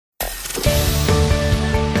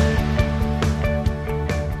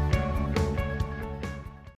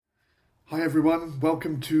everyone.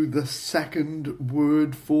 Welcome to the second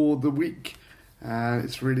word for the week.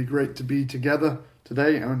 It's really great to be together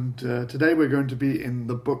today, and today we're going to be in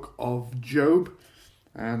the book of Job,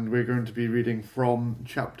 and we're going to be reading from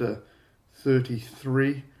chapter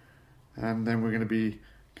 33, and then we're going to be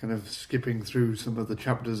kind of skipping through some of the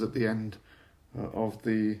chapters at the end of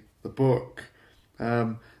the book.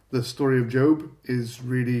 The story of Job is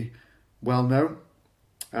really well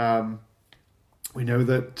known. We know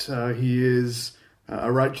that he is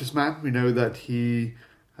a righteous man. We know that he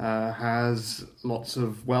has lots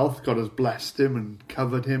of wealth. God has blessed him and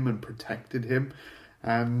covered him and protected him.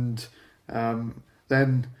 And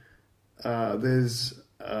then there's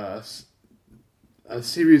a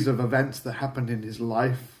series of events that happened in his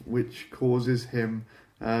life which causes him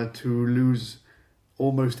to lose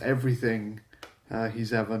almost everything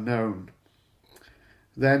he's ever known.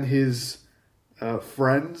 Then his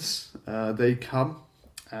friends, they come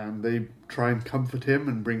and they try and comfort him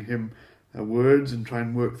and bring him words and try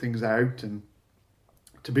and work things out. And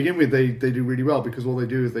to begin with, they do really well, because all they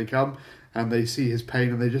do is they come and they see his pain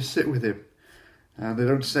and they just sit with him. And they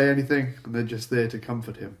don't say anything, and they're just there to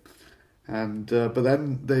comfort him. And but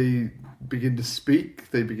then they begin to speak,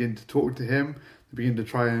 they begin to talk to him, they begin to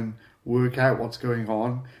try and work out what's going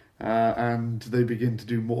on, and they begin to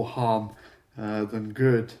do more harm than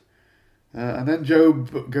good. And then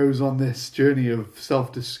Job goes on this journey of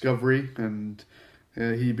self-discovery, and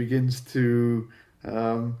he begins to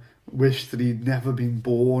wish that he'd never been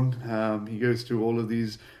born. He goes through all of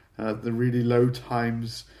these, the really low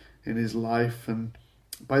times in his life, and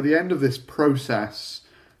by the end of this process,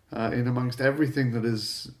 in amongst everything that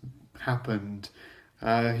has happened,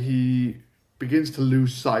 he begins to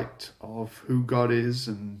lose sight of who God is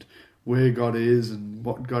and where God is and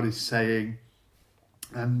what God is saying.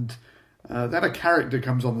 And then a character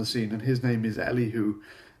comes on the scene, and his name is Elihu,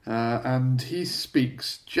 and he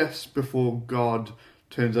speaks just before God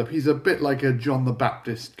turns up. He's a bit like a John the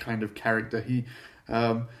Baptist kind of character. He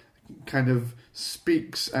kind of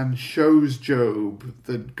speaks and shows Job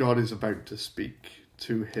that God is about to speak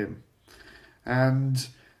to him. And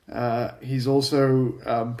he's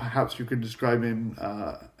also, perhaps you could describe him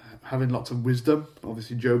having lots of wisdom.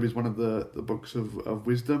 Obviously, Job is one of the books of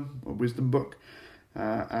wisdom, a wisdom book.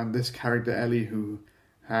 And this character Elihu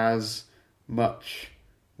has much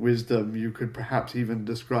wisdom. You could perhaps even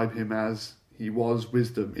describe him as he was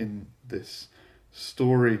wisdom in this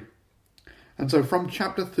story. And so from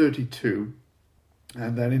chapter 32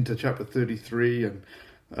 and then into chapter 33 and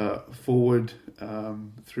forward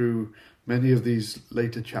through many of these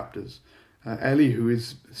later chapters, Elihu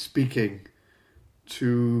is speaking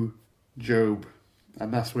to Job,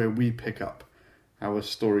 and that's where we pick up our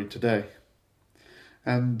story today.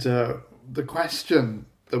 And the question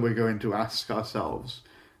that we're going to ask ourselves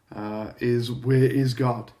is, where is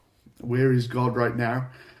God? Where is God right now?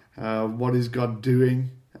 What is God doing?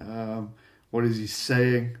 What is he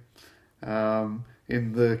saying?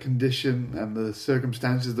 In the condition and the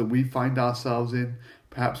circumstances that we find ourselves in,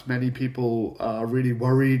 perhaps many people are really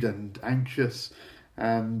worried and anxious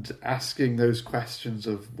and asking those questions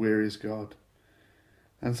of where is God?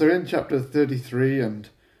 And so in chapter 33 and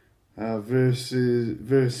verse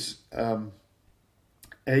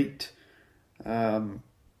 8,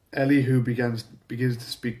 Elihu begins to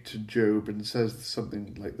speak to Job and says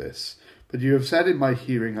something like this: "But you have said in my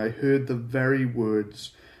hearing, I heard the very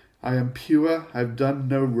words, I am pure, I have done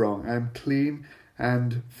no wrong, I am clean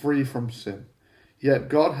and free from sin. Yet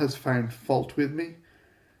God has found fault with me.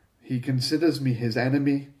 He considers me his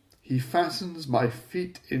enemy. He fastens my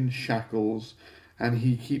feet in shackles, and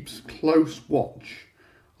he keeps close watch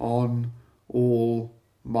on all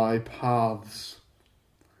my paths."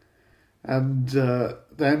 And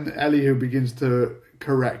then Elihu begins to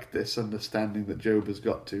correct this understanding that Job has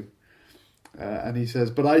got to. And he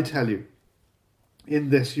says, "But I tell you,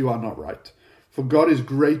 in this you are not right. For God is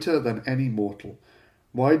greater than any mortal.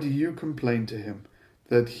 Why do you complain to him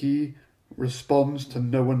that he responds to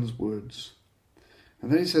no one's words?"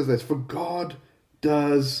 And then he says this: "For God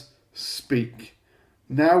does speak,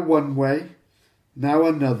 now one way, now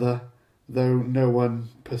another, though no one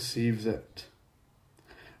perceives it."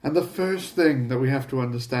 And the first thing that we have to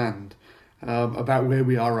understand about where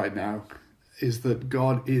we are right now is that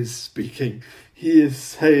God is speaking. He is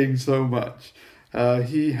saying so much.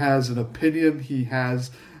 He has an opinion. He has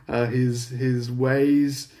his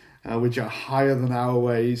ways, which are higher than our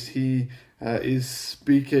ways. He is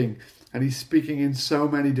speaking, and he's speaking in so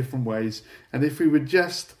many different ways. And if we would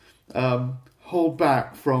just hold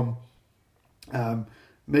back from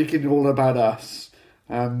making it all about us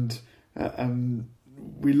and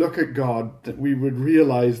we look at God, that we would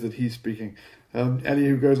realize that he's speaking.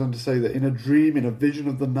 Elihu goes on to say that in a dream, in a vision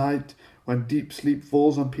of the night, when deep sleep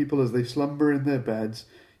falls on people as they slumber in their beds,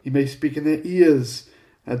 he may speak in their ears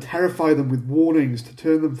and terrify them with warnings, to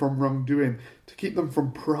turn them from wrongdoing, to keep them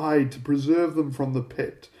from pride, to preserve them from the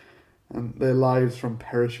pit, and their lives from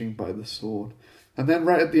perishing by the sword. And then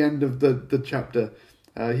right at the end of the chapter,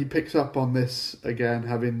 he picks up on this again,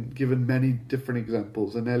 having given many different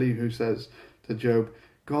examples. And Elihu says to Job,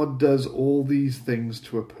 God does all these things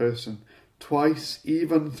to a person, twice,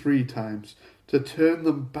 even 3 times, to turn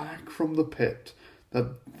them back from the pit,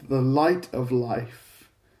 that the light of life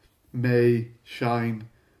may shine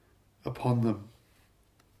upon them.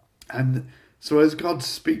 And so as God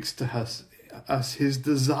speaks to us, his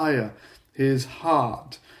desire, his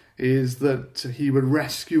heart, is that he would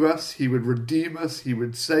rescue us, he would redeem us, he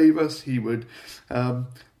would save us, he would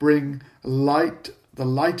bring light, the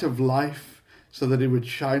light of life, so that it would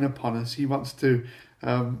shine upon us. He wants to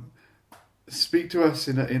speak to us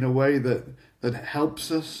in a way that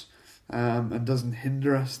helps us and doesn't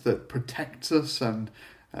hinder us, that protects us and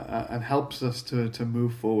helps us to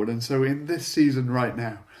move forward. And so in this season right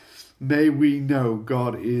now, may we know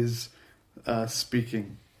God is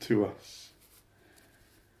speaking to us.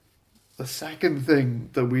 The second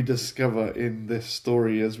thing that we discover in this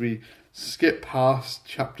story, as we skip past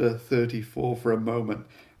chapter 34 for a moment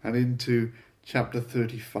and into chapter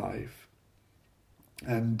 35,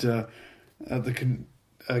 and the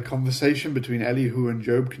conversation between Elihu and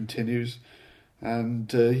Job continues,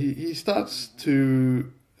 and he starts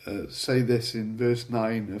to say this in verse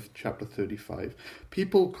 9 of chapter 35.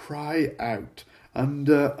 People cry out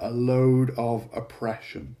under a load of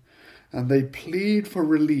oppression, and they plead for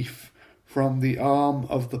relief from the arm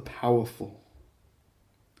of the powerful.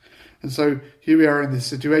 And so here we are in this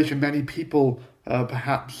situation. Many people,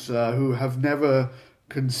 perhaps, who have never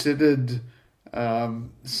considered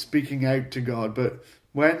speaking out to God, but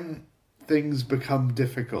when things become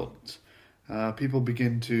difficult, people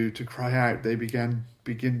begin to cry out. They begin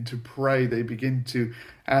to pray. They begin to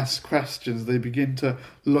ask questions. They begin to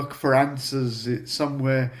look for answers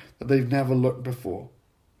somewhere that they've never looked before.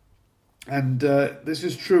 And this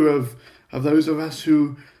is true of those of us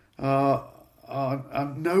who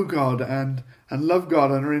know God and love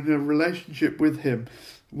God and are in a relationship with him.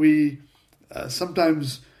 We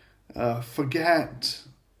sometimes forget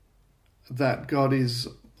that God is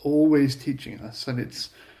always teaching us, and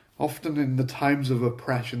it's often in the times of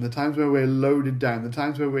oppression, the times where we're loaded down, the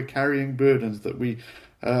times where we're carrying burdens, that we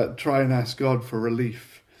try and ask God for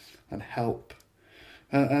relief and help.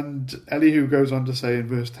 And Elihu goes on to say in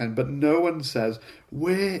verse 10, but no one says,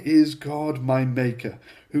 where is God my maker,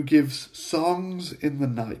 who gives songs in the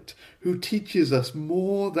night, who teaches us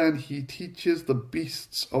more than he teaches the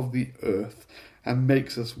beasts of the earth, and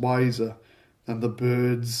makes us wiser than the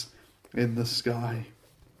birds in the sky.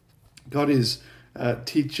 God is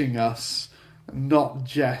teaching us not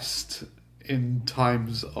just in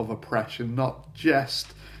times of oppression, not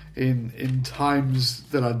just in times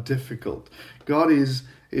that are difficult. God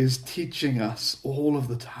is teaching us all of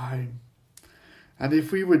the time. And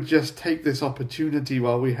if we would just take this opportunity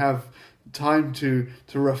while we have time to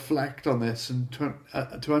reflect on this and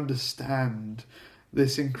to understand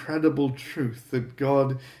this incredible truth that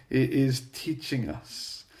God is teaching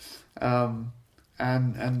us, and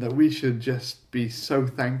that we should just be so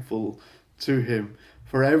thankful to him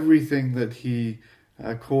for everything that he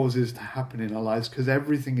causes to happen in our lives, because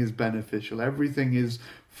everything is beneficial. Everything is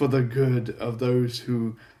for the good of those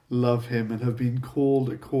who love him and have been called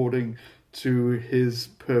according to his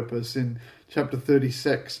purpose. In chapter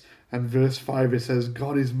 36 and verse 5 it says,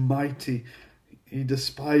 God is mighty, he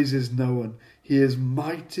despises no one. He is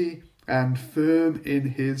mighty and firm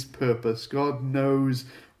in his purpose. God knows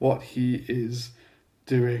what he is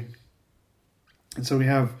doing. And so we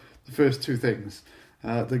have the first two things,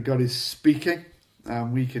 that God is speaking,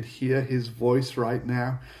 and we can hear his voice right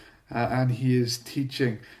now, and he is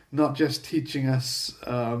teaching, not just teaching us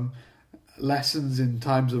lessons in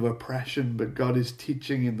times of oppression, but God is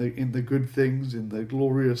teaching in the good things, in the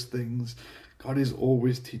glorious things. God is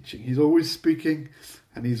always teaching. He's always speaking,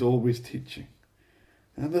 and he's always teaching.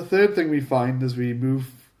 And the third thing we find as we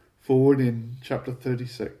move forward in chapter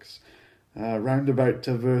 36, round about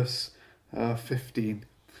to verse 15,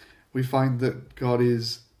 we find that God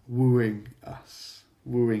is wooing us.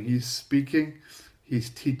 Wooing. He's speaking, he's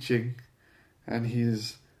teaching, and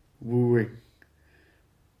he's wooing.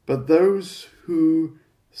 But those who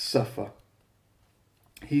suffer,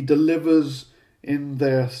 he delivers in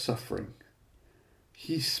their suffering.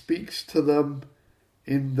 He speaks to them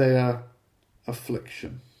in their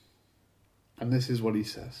affliction. And this is what he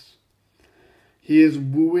says. He is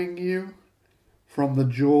wooing you from the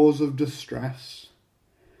jaws of distress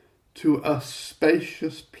to a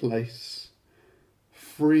spacious place,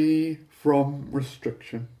 free from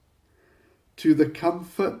restriction, to the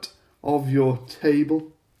comfort of your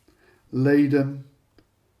table, laden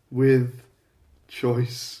with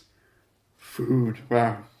choice food.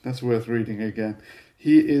 Wow, that's worth reading again.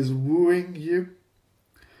 He is wooing you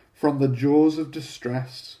from the jaws of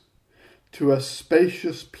distress to a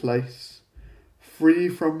spacious place, free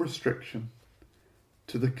from restriction,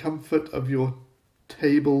 to the comfort of your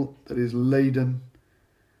table that is laden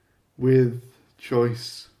with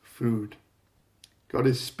choice food. God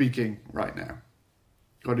is speaking right now.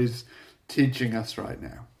 God is teaching us right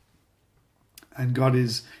now. And God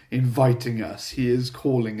is inviting us. He is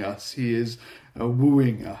calling us. He is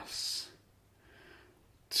wooing us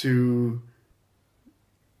to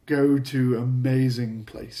go to amazing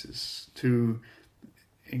places, to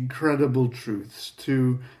incredible truths,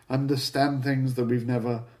 to understand things that we've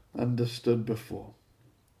never understood before.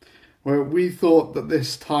 Where we thought that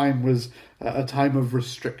this time was a time of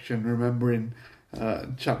restriction. Remember in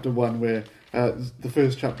chapter 1, where the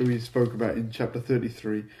first chapter we spoke about in chapter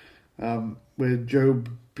 33, where Job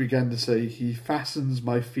began to say, he fastens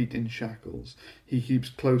my feet in shackles. He keeps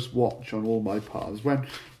close watch on all my paths. When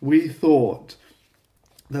we thought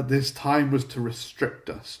that this time was to restrict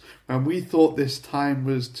us, when we thought this time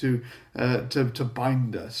was to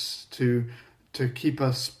bind us, to keep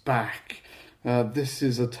us back, this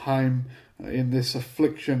is a time in this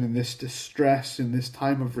affliction, in this distress, in this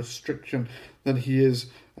time of restriction, that he is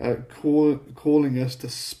calling us to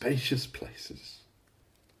spacious places.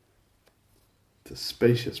 To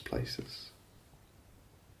spacious places.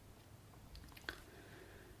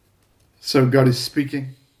 So God is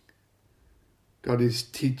speaking. God is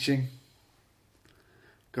teaching.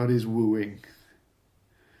 God is wooing.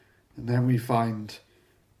 And then we find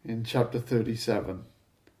in chapter 37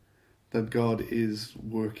 that God is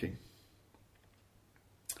working.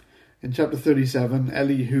 In chapter 37,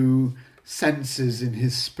 Elihu senses in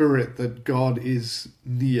his spirit that God is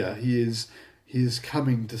near. He is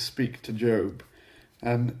coming to speak to Job.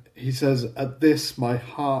 And he says, at this my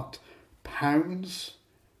heart pounds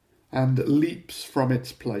and leaps from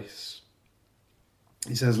its place.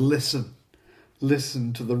 He says, listen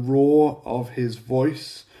to the roar of his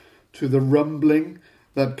voice, to the rumbling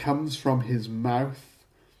that comes from his mouth.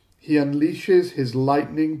 He unleashes his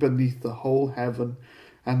lightning beneath the whole heaven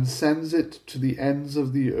and sends it to the ends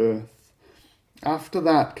of the earth. After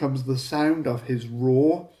that comes the sound of his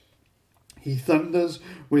roar. He thunders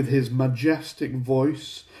with his majestic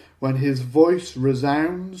voice. When his voice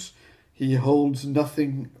resounds, he holds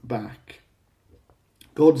nothing back.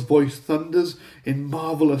 God's voice thunders in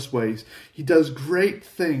marvelous ways. He does great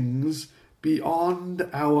things beyond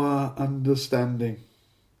our understanding.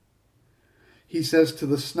 He says to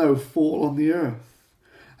the snow, fall on the earth,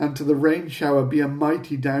 and to the rain shower be a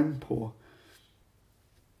mighty downpour.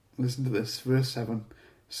 Listen to this, verse 7.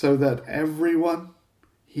 So that everyone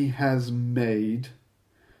he has made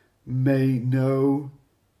may know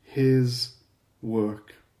his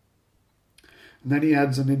work. And then he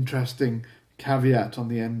adds an interesting caveat on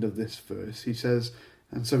the end of this verse. He says,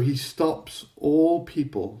 and so he stops all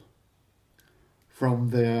people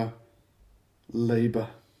from their labour.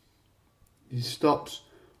 He stops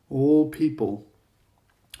all people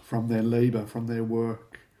from their labour, from their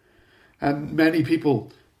work. And many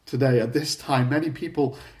people today, at this time, many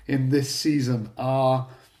people in this season are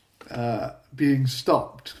being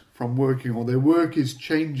stopped from working, or their work is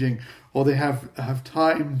changing, or they have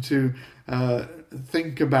time to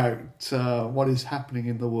think about what is happening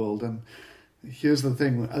in the world. And here's the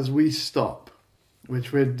thing, as we stop,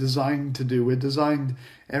 which we're designed to do, we're designed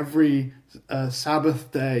every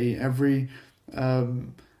Sabbath day, every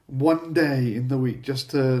one day in the week,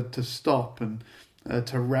 just to stop and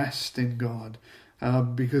to rest in God,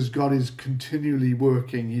 because God is continually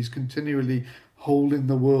working. He's continually holding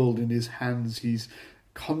the world in his hands. He's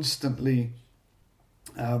constantly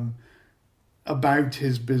about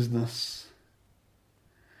his business.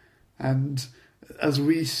 And as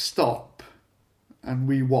we stop and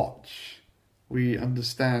we watch, we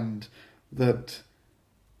understand that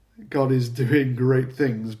God is doing great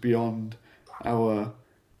things beyond our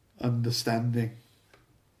understanding.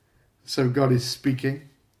 So God is speaking,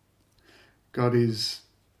 God is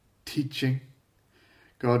teaching,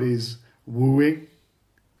 God is wooing,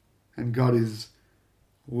 and God is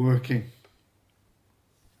working.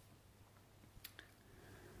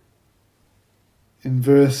 In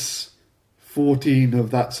verse 14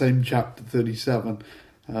 of that same chapter 37,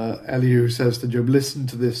 Elihu says to Job, listen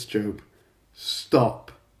to this, Job.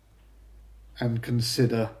 stop and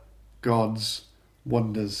consider God's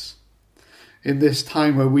wonders. In this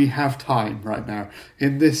time where we have time right now,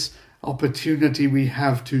 in this opportunity we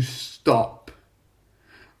have to stop,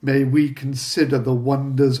 may we consider the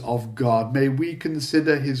wonders of God. May we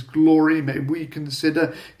consider his glory. May we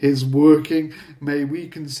consider his working. May we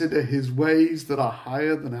consider his ways that are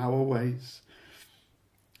higher than our ways.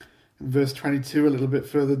 In verse 22, a little bit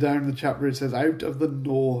further down in the chapter, it says, out of the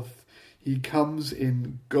north he comes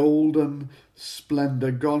in golden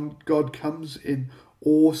splendor. God comes in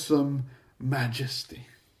awesome majesty.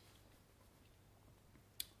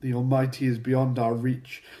 The Almighty is beyond our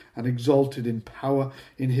reach and exalted in power.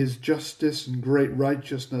 In his justice and great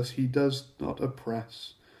righteousness he does not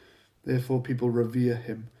oppress. Therefore people revere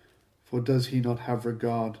him. For does he not have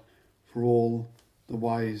regard for all the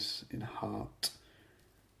wise in heart?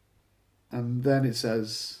 And then it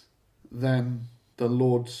says, then the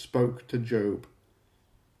Lord spoke to Job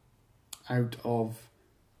out of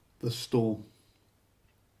the storm.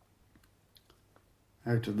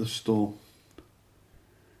 Out of the storm.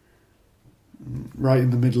 Right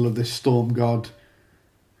in the middle of this storm, God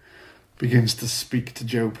begins to speak to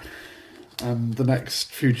Job. And the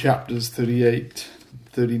next few chapters, 38,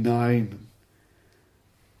 39,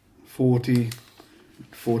 40,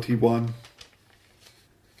 41,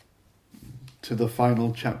 to the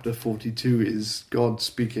final chapter 42 is God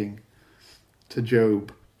speaking to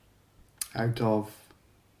Job out of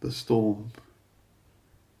the storm.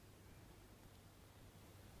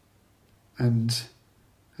 And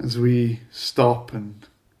as we stop and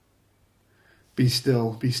be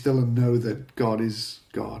still and know that God is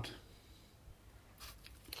God.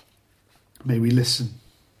 May we listen.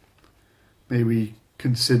 May we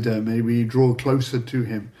consider. May we draw closer to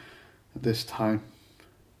him at this time.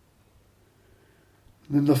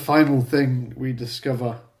 And then the final thing we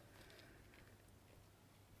discover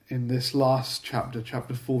in this last chapter,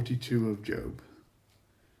 chapter 42 of Job,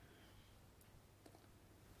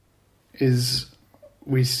 is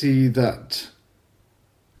we see that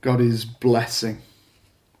God is blessing.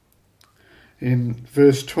 In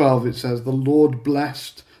verse 12 it says, the Lord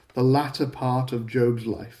blessed the latter part of Job's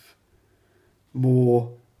life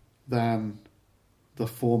more than the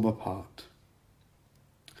former part.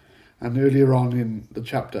 And earlier on in the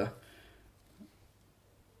chapter,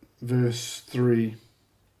 verse 3,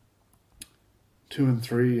 2 and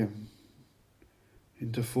 3 and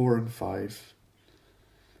into 4 and 5,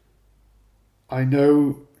 I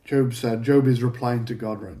know, Job said, Job is replying to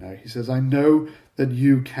God right now. He says, I know that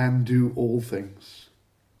you can do all things,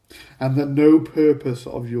 and that no purpose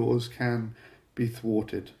of yours can be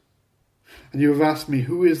thwarted. And you have asked me,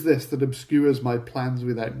 who is this that obscures my plans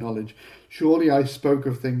without knowledge? Surely I spoke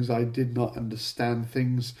of things I did not understand,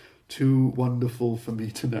 things too wonderful for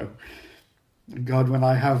me to know. God, when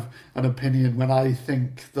I have an opinion, when I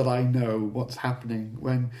think that I know what's happening,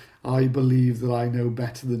 when I believe that I know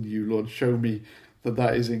better than you, Lord, show me that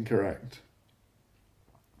that is incorrect.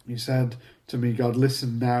 You said to me, God,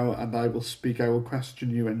 listen now and I will speak. I will question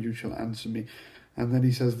you and you shall answer me. And then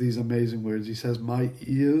he says these amazing words. He says, my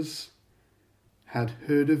ears had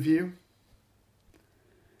heard of you,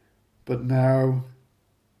 but now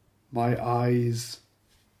my eyes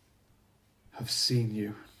have seen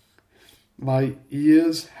you. My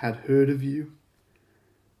ears had heard of you,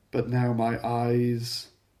 but now my eyes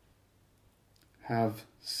have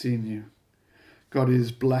seen you. God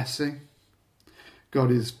is blessing. God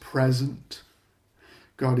is present.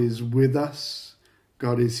 God is with us.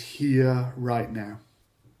 God is here right now.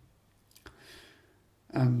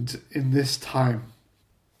 And in this time,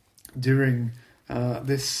 during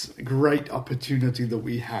this great opportunity that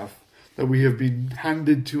we have been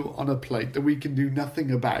handed to on a plate, that we can do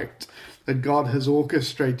nothing about, that God has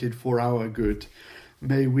orchestrated for our good,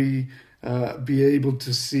 may we be able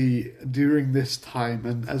to see during this time,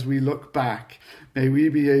 and as we look back, may we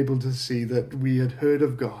be able to see that we had heard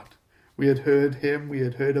of God. We had heard him, we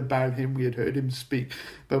had heard about him, we had heard him speak.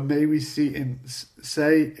 But may we say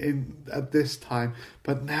at this time,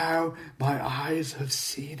 but now my eyes have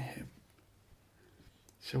seen him.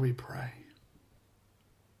 Shall we pray?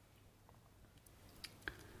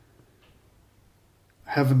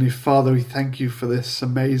 Heavenly Father, we thank you for this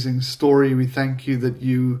amazing story. We thank you that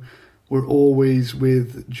you were always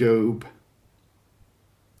with Job.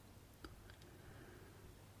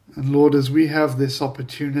 And Lord, as we have this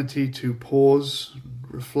opportunity to pause,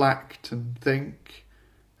 reflect and think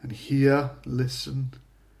and hear, listen,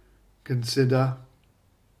 consider,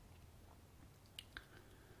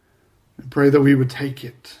 I pray that we would take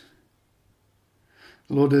it.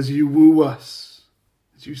 Lord, as you woo us,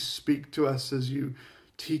 as you speak to us, as you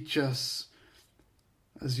teach us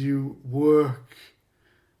as you work,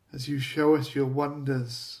 as you show us your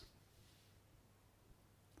wonders.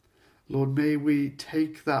 Lord, may we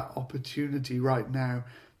take that opportunity right now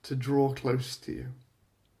to draw close to you.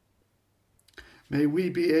 May we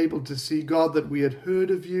be able to see, God, that we had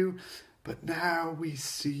heard of you, but now we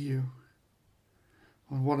see you.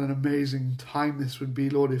 And what an amazing time this would be,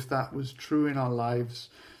 Lord, if that was true in our lives,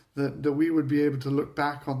 that we would be able to look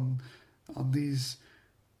back on these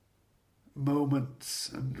moments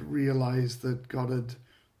and realize that God had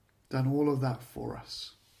done all of that for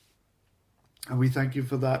us. And we thank you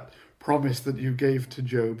for that promise that you gave to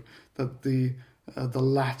Job, that the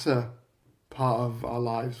latter part of our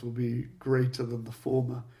lives will be greater than the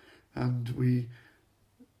former. And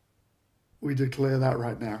we declare that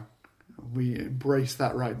right now. We embrace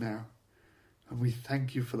that right now. And we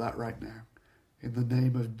thank you for that right now. In the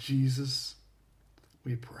name of Jesus,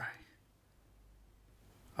 we pray.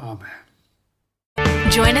 Amen.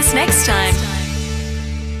 Join us next time